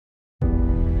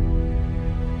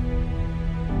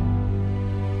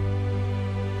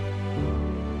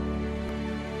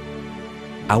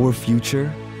Our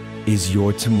future is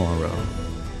your tomorrow.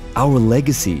 Our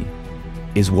legacy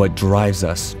is what drives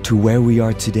us to where we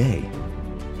are today.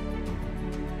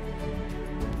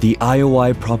 The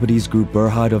IOI Properties Group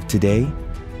Berhad of today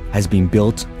has been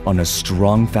built on a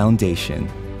strong foundation.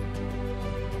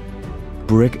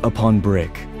 Brick upon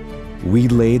brick, we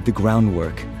laid the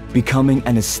groundwork, becoming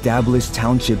an established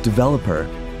township developer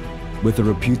with a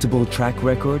reputable track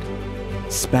record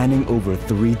spanning over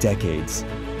 3 decades.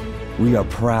 We are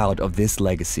proud of this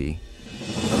legacy.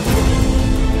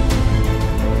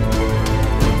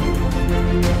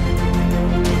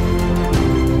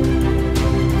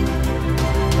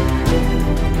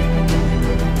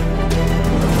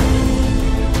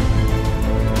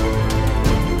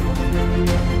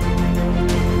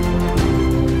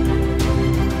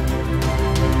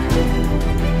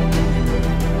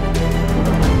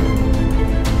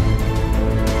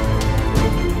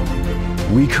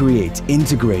 We create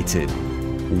integrated,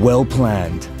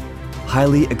 well-planned,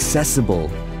 highly accessible,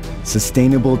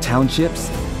 sustainable townships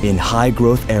in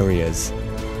high-growth areas.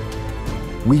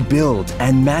 We build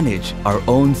and manage our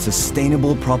own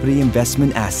sustainable property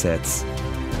investment assets,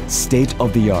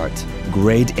 state-of-the-art,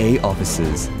 Grade A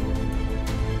offices,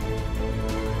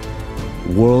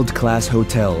 world-class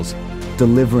hotels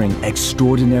delivering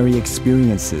extraordinary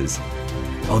experiences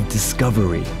of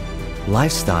discovery,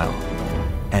 lifestyle,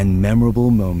 and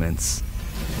memorable moments.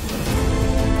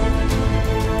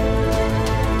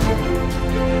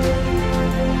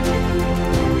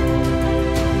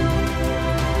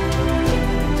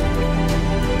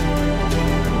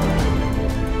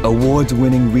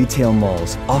 Award-winning retail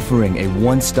malls offering a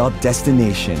one-stop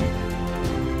destination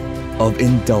of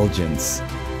indulgence,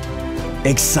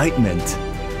 excitement,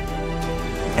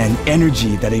 and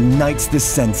energy that ignites the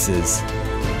senses.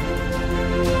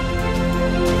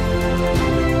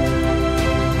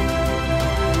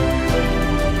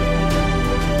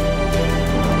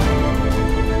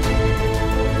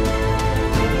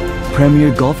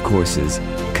 Premier golf courses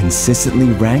consistently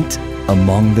ranked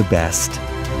among the best.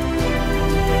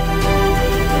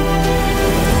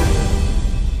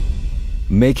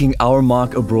 Making our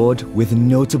mark abroad with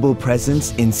notable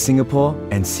presence in Singapore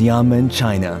and Xiamen,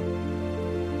 China.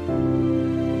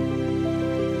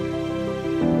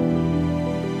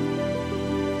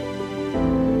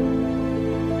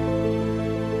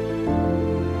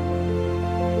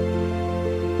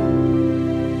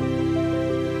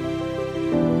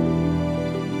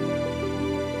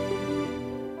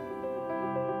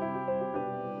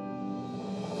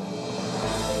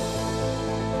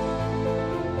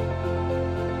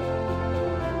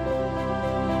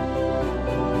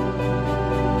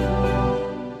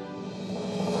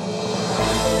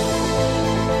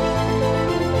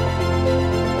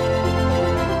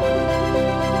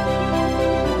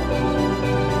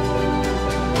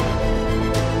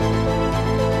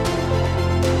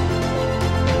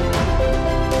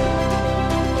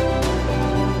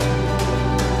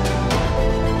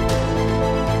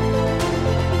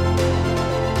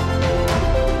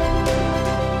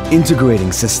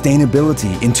 Integrating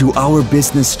sustainability into our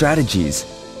business strategies,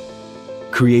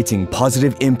 creating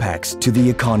positive impacts to the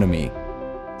economy,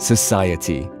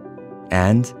 society,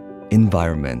 and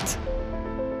environment.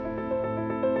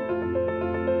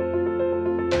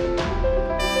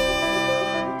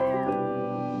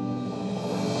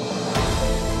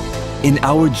 In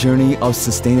our journey of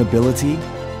sustainability,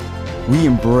 we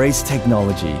embrace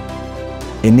technology,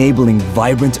 enabling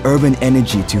vibrant urban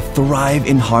energy to thrive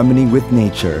in harmony with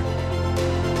nature.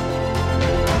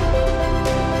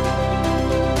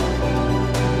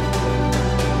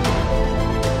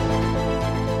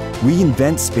 We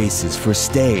invent spaces for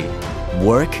stay,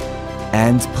 work,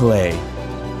 and play.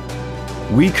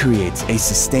 We create a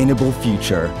sustainable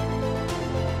future.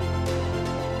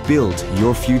 Build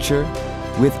your future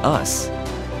with us.